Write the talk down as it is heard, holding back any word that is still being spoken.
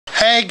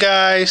Hey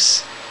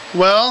guys,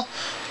 well,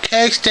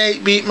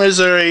 K-State beat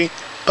Missouri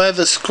by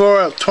the score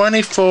of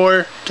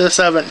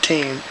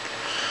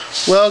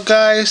 24-17. Well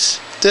guys,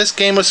 this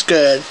game was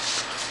good.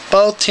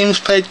 Both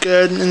teams played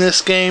good in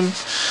this game.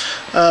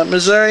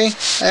 Missouri,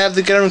 I have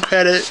to give them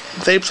credit.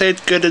 They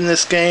played good in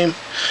this game,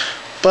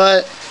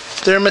 but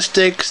their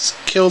mistakes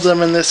killed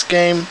them in this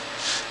game.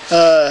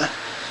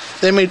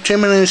 They made too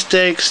many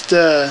mistakes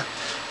to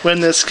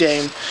win this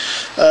game.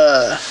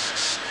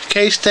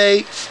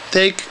 K-State,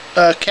 they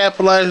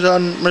capitalized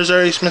on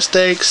Missouri's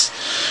mistakes,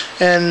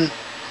 and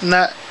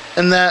that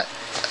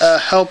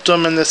helped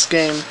them in this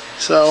game.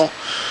 So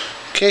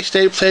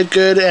K-State played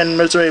good and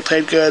Missouri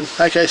played good,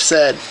 like I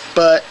said,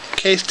 but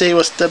K-State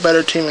was the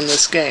better team in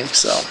this game.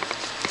 So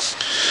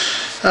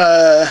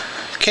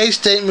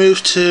K-State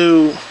moves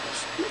to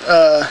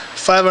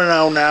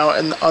 5-0 now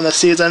on the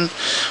season,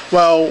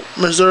 while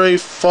Missouri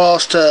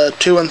falls to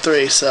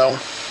 2-3. So,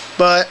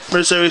 but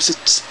Missouri's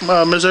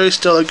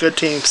still a good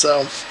team.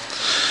 So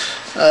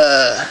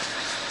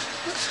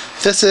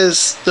this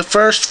is the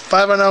first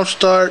 5-0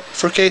 start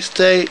for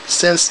K-State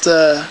since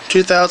the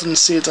 2000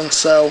 season.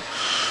 So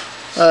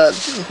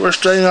we're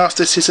starting off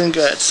this season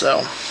good.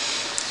 So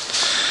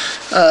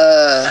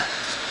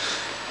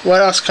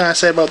what else can I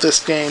say about this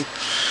game?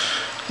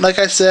 Like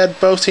I said,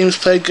 both teams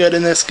played good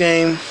in this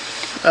game.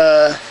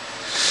 There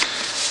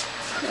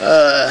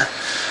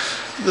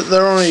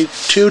are only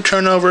 2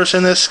 turnovers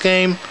in this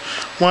game,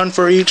 1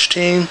 for each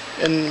team,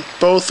 and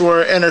both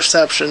were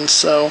interceptions.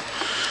 So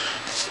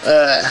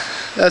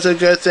that's a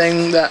good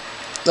thing that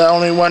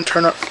only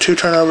 2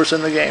 turnovers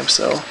in the game.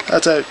 So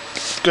that's a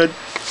good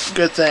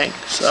thing.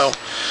 So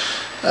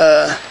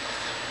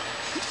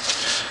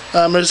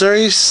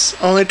Missouri's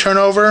only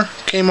turnover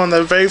came on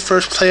the very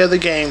first play of the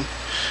game.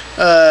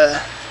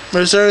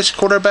 Missouri's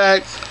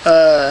quarterback,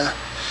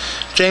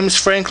 James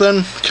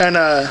Franklin, kind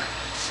of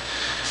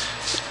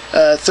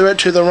threw it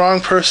to the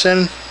wrong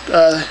person.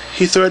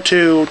 He threw it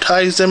to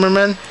Ty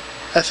Zimmerman,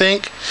 I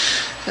think,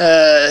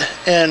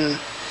 and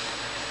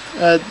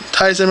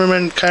Ty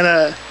Zimmerman kind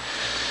of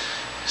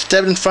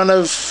stepped in front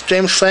of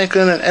James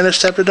Franklin and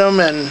intercepted him,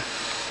 and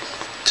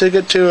took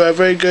it to a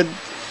very good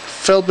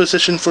field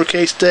position for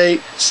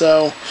K-State.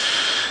 So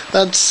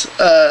that's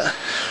I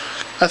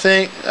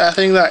think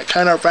that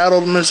kind of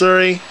rattled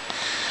Missouri,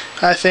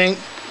 I think.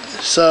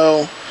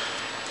 So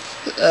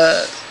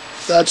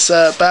that's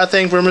a bad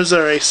thing for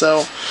Missouri,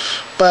 so,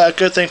 but a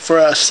good thing for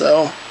us.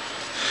 So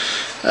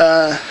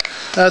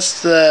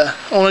that's the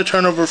only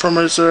turnover for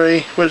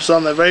Missouri, which is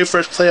on the very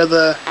first play of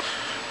the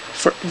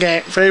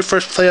game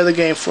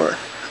for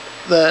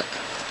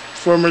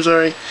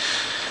Missouri.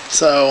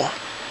 So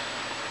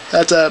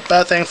that's a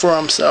bad thing for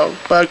them. So,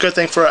 but a good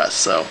thing for us.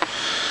 So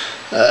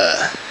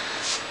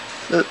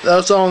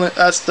that's one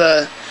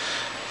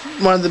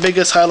of the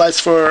biggest highlights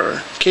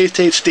for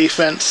K-State's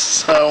defense.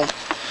 So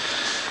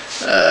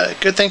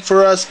good thing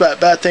for us, but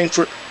bad thing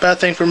for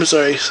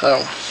Missouri.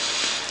 So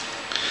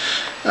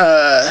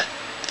the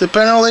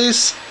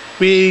penalties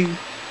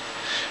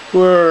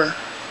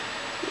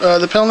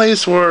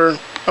were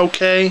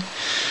okay.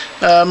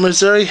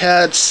 Missouri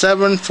had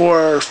 7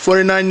 for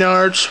 49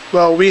 yards,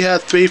 while we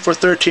had 3 for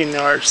 13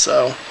 yards.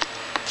 So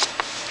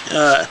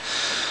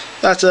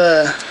that's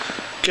a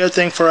good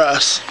thing for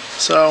us.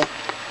 So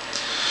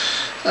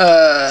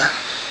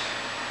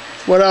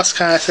what else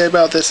can I say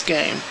about this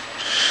game?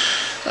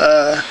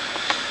 The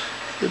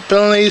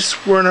penalties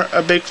weren't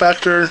a big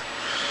factor.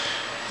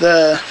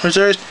 The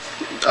Missouri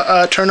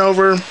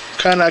turnover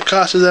kind of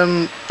costed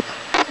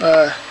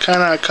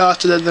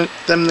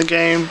them the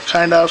game,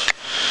 kind of,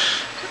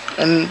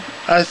 and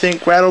I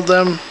think rattled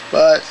them.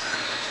 But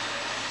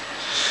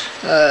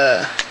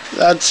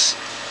that's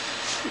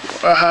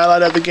a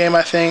highlight of the game,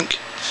 I think.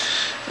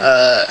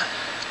 I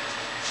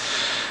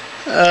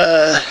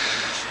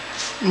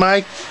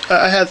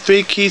had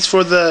 3 keys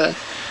for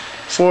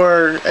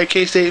a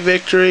K-State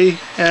victory,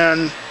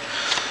 and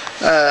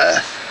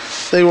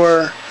they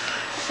were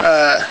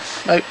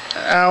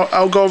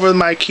I'll go over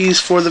my keys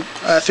for the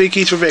 3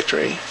 keys for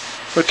victory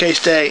for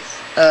K-State.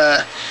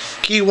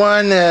 Key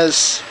 1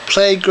 is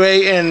play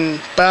great and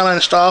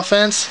balanced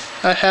offense.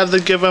 I have to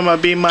give them a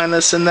B- in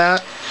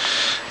that.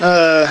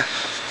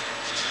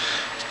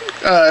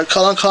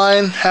 Colin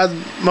Klein had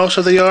most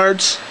of the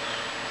yards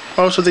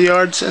for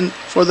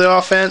the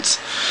offense,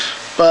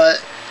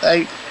 but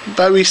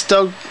we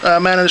still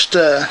managed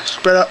to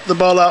spread up the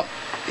ball out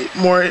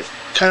more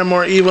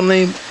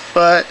evenly.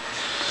 But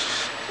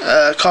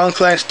Colin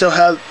Klein still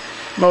had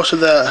most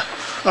of the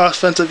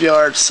offensive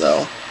yards.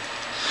 So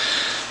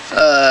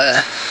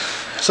I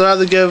have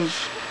to give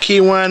key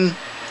 1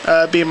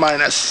 B-.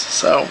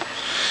 So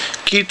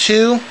key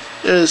 2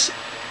 is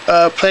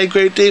play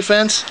great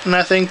defense, and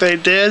I think they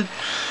did,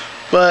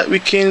 but we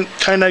can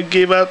kind of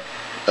give up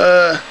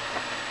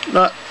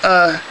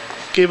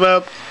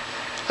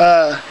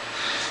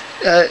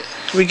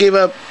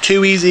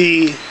 2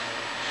 easy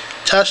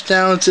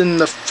touchdowns in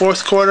the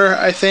 4th quarter,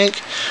 I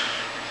think.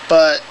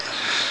 But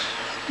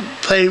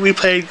we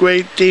played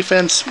great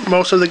defense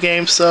most of the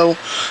game, so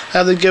I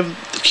have to give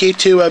key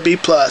 2 a B+.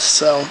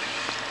 So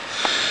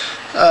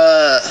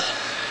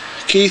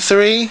key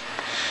 3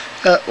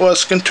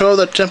 was control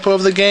the tempo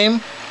of the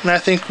game, and I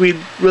think we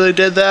really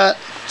did that.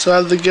 So I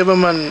have to give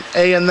him an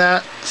A in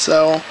that.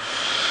 So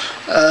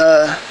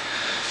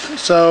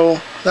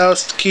that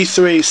was key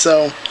 3.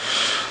 So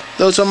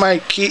those are my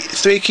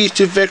 3 keys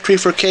to victory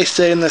for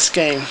K-State in this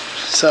game.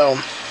 So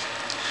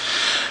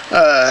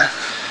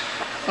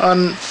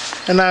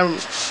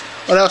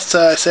what else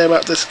did I say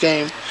about this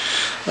game?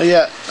 Oh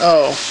yeah.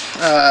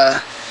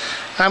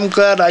 I'm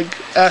glad I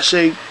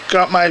actually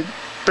got my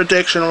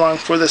prediction wrong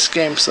for this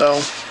game.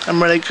 So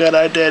I'm really glad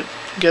I did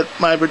get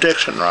my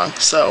prediction wrong.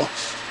 So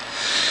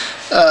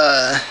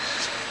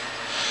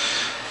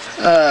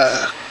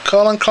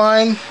Colin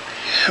Klein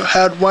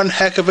had one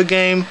heck of a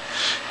game.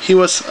 He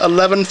was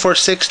 11 for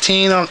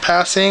 16 on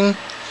passing.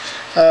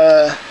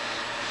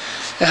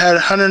 It had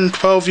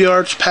 112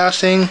 yards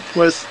passing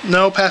with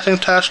no passing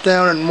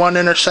touchdown and 1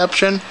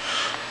 interception.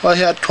 While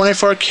he had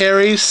 24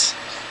 carries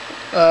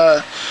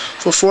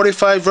for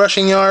 45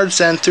 rushing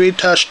yards and 3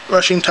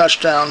 rushing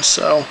touchdowns.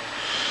 So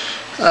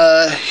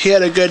he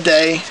had a good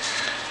day.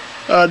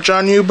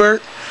 John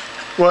Hubert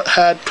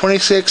had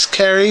 26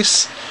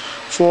 carries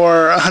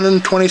for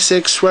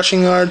 126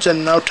 rushing yards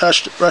and no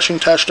rushing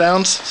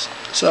touchdowns.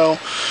 So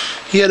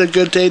he had a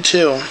good day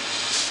too.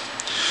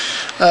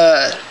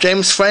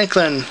 James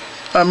Franklin,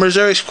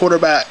 Missouri's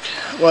quarterback,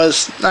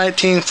 was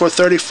 19 for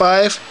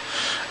 35,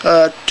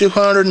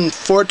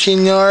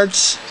 214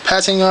 yards,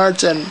 passing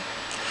yards, and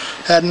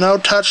had no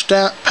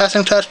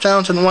passing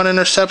touchdowns and 1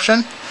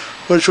 interception,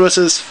 which was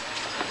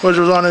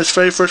on his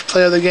very first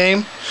play of the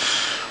game.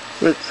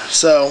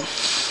 So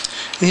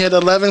he had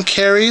 11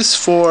 carries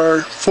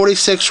for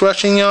 46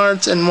 rushing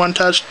yards and 1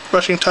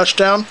 rushing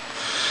touchdown.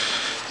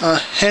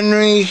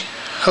 Henry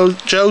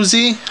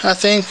Josie, I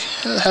think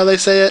how they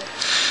say it.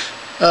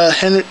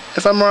 Henry,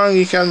 if I'm wrong,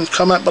 you can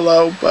comment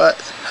below, but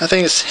I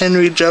think it's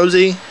Henry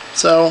Josie.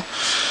 So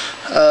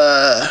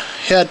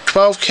he had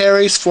 12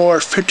 carries for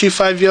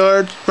 55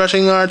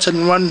 rushing yards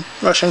and 1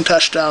 rushing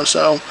touchdown.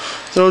 So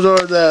those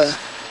are the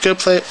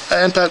good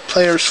impact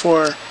players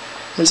for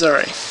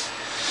Missouri.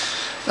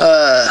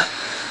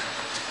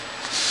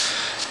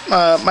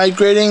 My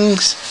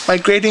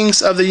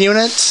gradings of the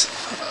units,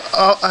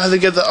 I have to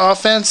give the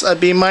offense a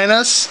B-.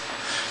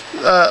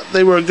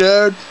 They were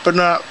good, but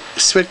not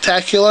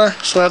spectacular,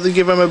 so I have to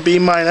give them a B-.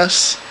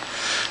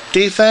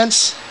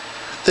 Defense,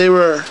 they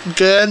were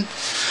good,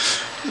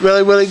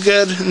 really, really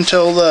good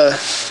until the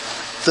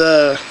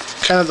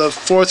kind of the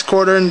fourth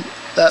quarter,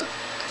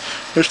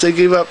 which they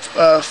gave up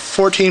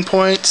 14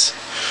 points.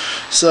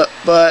 So,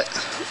 but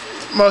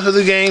most of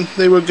the game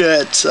they were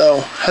good, so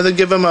I had to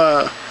give them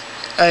a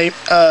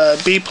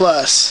B+.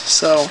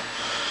 So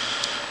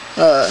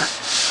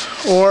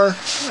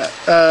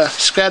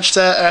scratch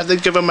that, I had to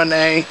give them an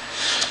A.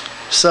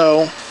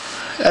 So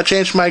I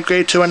changed my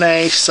grade to an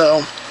A.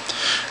 So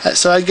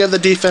I give the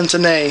defense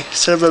an A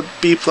instead of a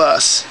B+.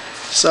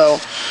 So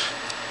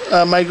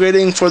my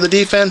grading for the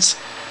defense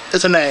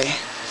is an A.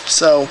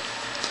 So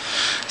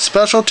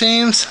special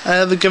teams, I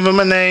had to give them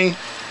an A.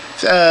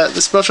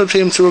 The special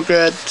teams were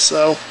good,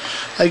 so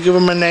I give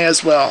them an A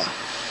as well.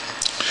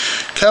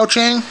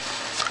 Coaching,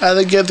 I had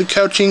to give the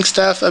coaching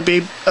staff a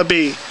B.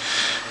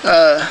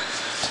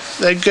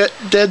 They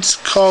did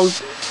call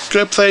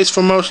good plays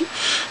for most.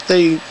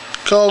 They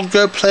called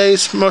good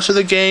plays most of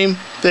the game.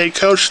 They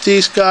coached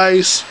these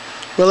guys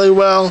really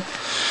well,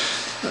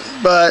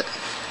 but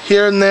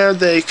here and there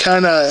they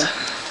kind of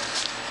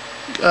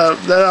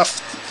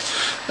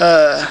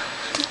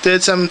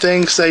did some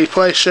things they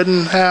probably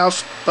shouldn't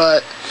have,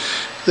 but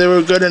they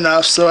were good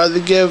enough. So I had to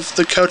give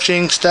the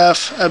coaching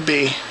staff a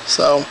B.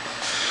 So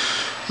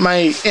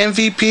my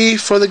MVP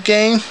for the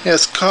game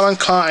is Colin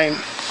Klein.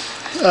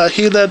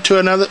 He led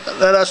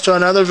us to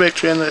another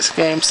victory in this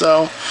game.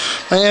 So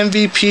my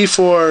MVP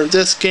for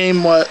this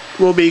game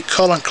will be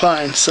Colin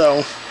Klein.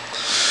 So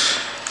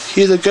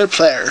he's a good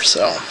player.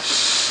 So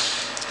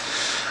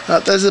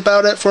that's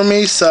about it for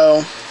me.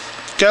 So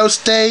go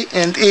State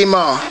and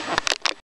Ema.